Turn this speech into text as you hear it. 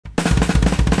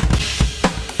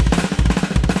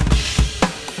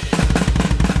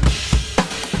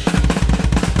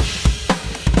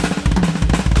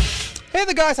Hey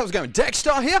there guys, how's it going?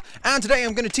 Dexstar here, and today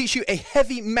I'm going to teach you a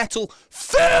heavy metal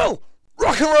fill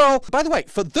rock and roll. By the way,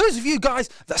 for those of you guys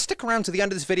that stick around to the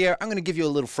end of this video, I'm going to give you a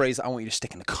little phrase that I want you to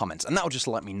stick in the comments, and that'll just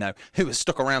let me know who has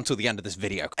stuck around till the end of this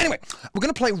video. Anyway, we're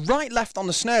going to play right left on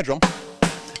the snare drum,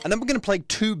 and then we're going to play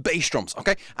two bass drums,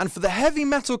 okay? And for the heavy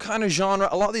metal kind of genre,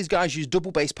 a lot of these guys use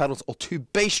double bass pedals or two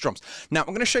bass drums. Now, I'm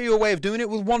going to show you a way of doing it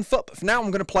with one foot, but for now,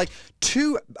 I'm going to play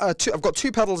I've got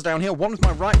two pedals down here, one with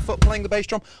my right foot playing the bass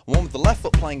drum, and one with the left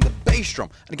foot playing the bass drum.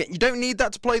 And again, you don't need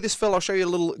that to play this fill. I'll show you a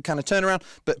little kind of turnaround,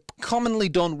 but commonly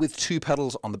done with two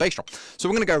pedals on the bass drum. So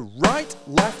we're going to go right,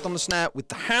 left on the snare with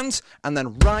the hands, and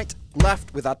then right,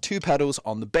 left with our two pedals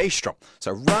on the bass drum.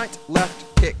 So right,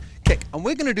 left, kick, kick, and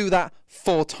we're going to do that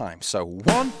 4 times. So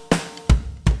 1,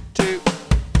 2,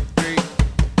 3,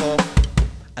 4,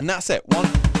 and that's it. 1,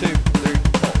 2, 3,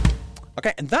 4.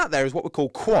 Okay, and that there is what we call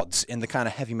quads in the kind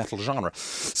of heavy metal genre.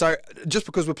 So just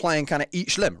because we're playing kind of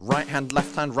each limb, right hand,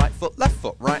 right foot,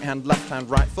 right hand,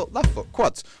 right foot, left foot,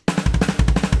 quads.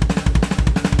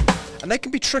 And they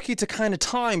can be tricky to kind of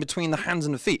time between the hands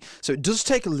and the feet. So it does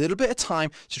take a little bit of time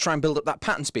to try and build up that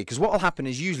pattern speed, because what will happen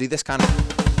is usually this kind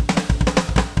of,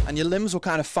 and your limbs will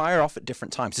kind of fire off at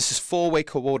different times. This is 4-way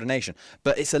coordination,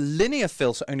 but it's a linear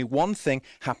fill, so only one thing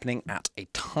happening at a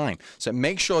time. So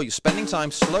make sure you're spending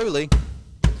time slowly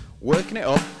working it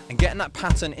up and getting that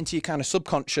pattern into your kind of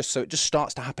subconscious, so it just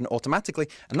starts to happen automatically,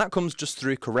 and that comes just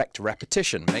through correct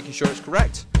repetition, making sure it's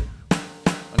correct.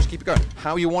 And just keep it going.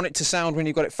 How you want it to sound when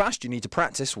you've got it fast, you need to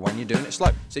practice when you're doing it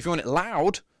slow. So if you want it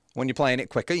loud when you're playing it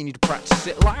quicker, you need to practice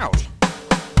it loud.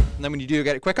 And then when you do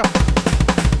get it quicker,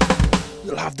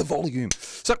 you'll have the volume.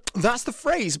 So that's the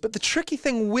phrase, but the tricky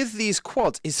thing with these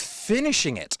quads is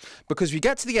finishing it, because we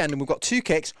get to the end and we've got 2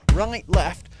 kicks, right,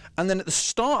 left, and then at the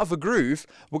start of a groove,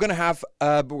 we're going to have,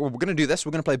 we're going to do this,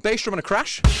 we're going to play bass drum and a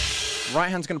crash. Right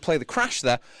hand's going to play the crash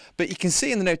there, but you can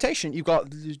see in the notation, you've got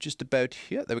just about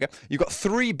here, there we go, you've got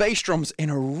 3 bass drums in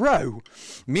a row,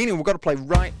 meaning we've got to play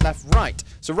right, left, right.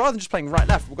 So rather than just playing right,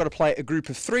 left, we've got to play a group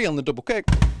of 3 on the double kick,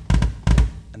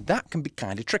 and that can be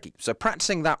kind of tricky. So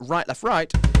practicing that right, left,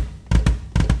 right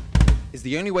is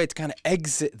the only way to kind of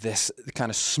exit this kind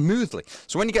of smoothly.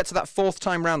 So when you get to that 4th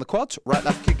time round the quads, right,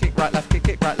 left, kick, kick, right, left, kick,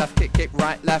 kick, right, left, kick, kick,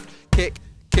 right, left, kick,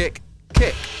 kick,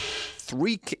 kick.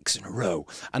 3 kicks in a row.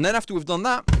 And then after we've done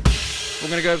that, we're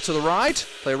going to go over to the ride,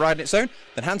 play a ride in its own,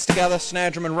 then hands together,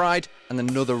 snare drum and ride, and then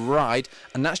another ride.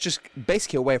 And that's just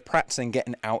basically a way of practicing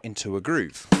getting out into a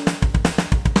groove.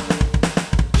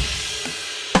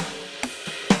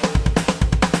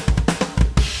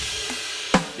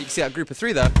 You can see that group of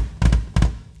 3 there,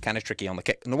 kind of tricky on the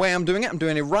kick. And the way I'm doing it, I'm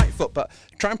doing a right foot, but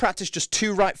try and practice just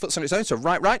 2 right foots on its own. So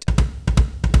right, right,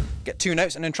 get 2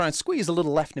 notes, and then try and squeeze a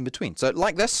little left in between. So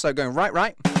like this, so going right,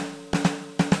 right,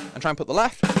 and try and put the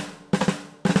left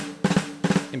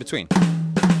in between.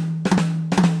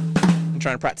 And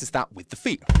try and practice that with the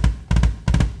feet,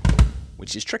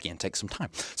 which is tricky and takes some time.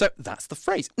 So that's the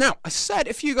phrase. Now, I said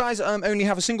if you guys only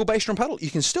have a single bass drum pedal,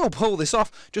 you can still pull this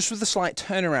off just with a slight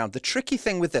turnaround. The tricky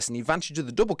thing with this, and the advantage of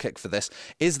the double kick for this,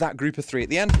 is that group of 3 at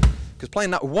the end, because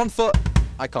playing that with 1 foot,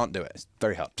 I can't do it. It's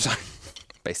very hard. So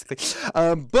basically.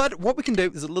 But what we can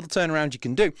do is a little turnaround you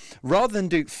can do. Rather than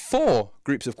do 4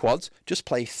 groups of quads, just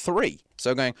play 3.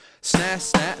 So going snare,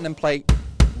 snare, and then play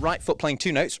right foot playing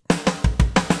 2 notes.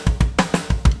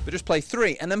 But just play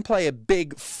 3, and then play a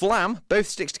big flam, both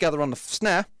sticks together on the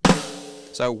snare.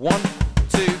 So 1, 2,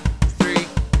 3,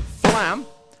 flam.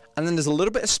 And then there's a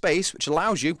little bit of space, which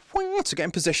allows you to get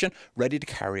in position, ready to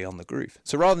carry on the groove.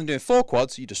 So rather than doing 4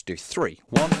 quads, you just do 3.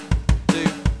 1, 2,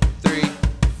 3,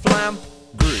 flam,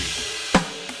 groove.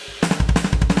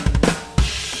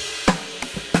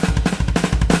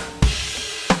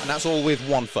 And that's all with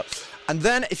 1 foot. And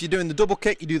then if you're doing the double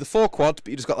kick, you do the 4 quads, but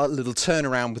you just got that little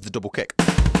turnaround with the double kick.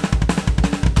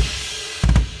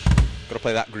 Got to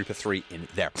play that group of 3 in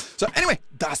there. So anyway,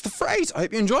 that's the phrase. I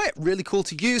hope you enjoy it. Really cool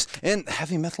to use in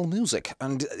heavy metal music.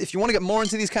 And if you want to get more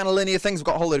into these kind of linear things, we've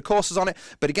got a whole load of courses on it.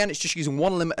 But again, it's just using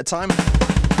 1 limb at a time.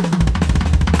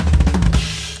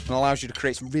 And allows you to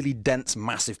create some really dense,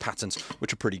 massive patterns,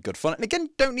 which are pretty good fun. And again, you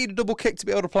don't need a double kick to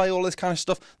be able to play all this kind of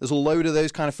stuff. There's a load of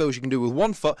those kind of fills you can do with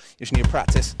 1 foot. You just need to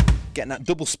practice getting that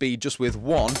double speed just with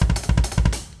one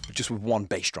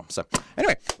bass drum. So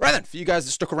anyway, right then, for you guys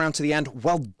that stuck around to the end,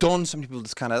 well done. Some people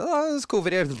just kind of, oh, that's a cool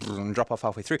video, and drop off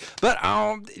halfway through. But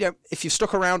you know, if you've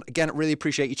stuck around, again, I really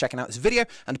appreciate you checking out this video.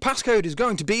 And the passcode is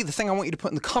going to be, the thing I want you to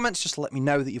put in the comments, just to let me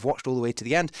know that you've watched all the way to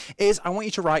the end, is I want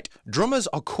you to write, drummers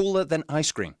are cooler than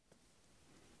ice cream.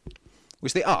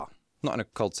 Which they are. Not in a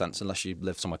cold sense, unless you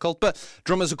live somewhere cold, but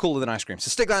drummers are cooler than ice cream. So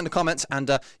stick that in the comments, and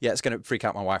yeah, it's going to freak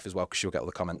out my wife as well, because she'll get all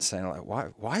the comments saying,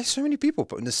 like, why so many people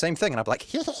putting the same thing? And I'll be like,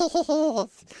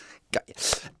 got you.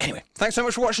 Anyway, thanks so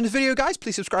much for watching the video, guys.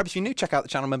 Please subscribe if you're new, check out the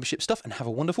channel membership stuff, and have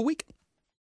a wonderful week.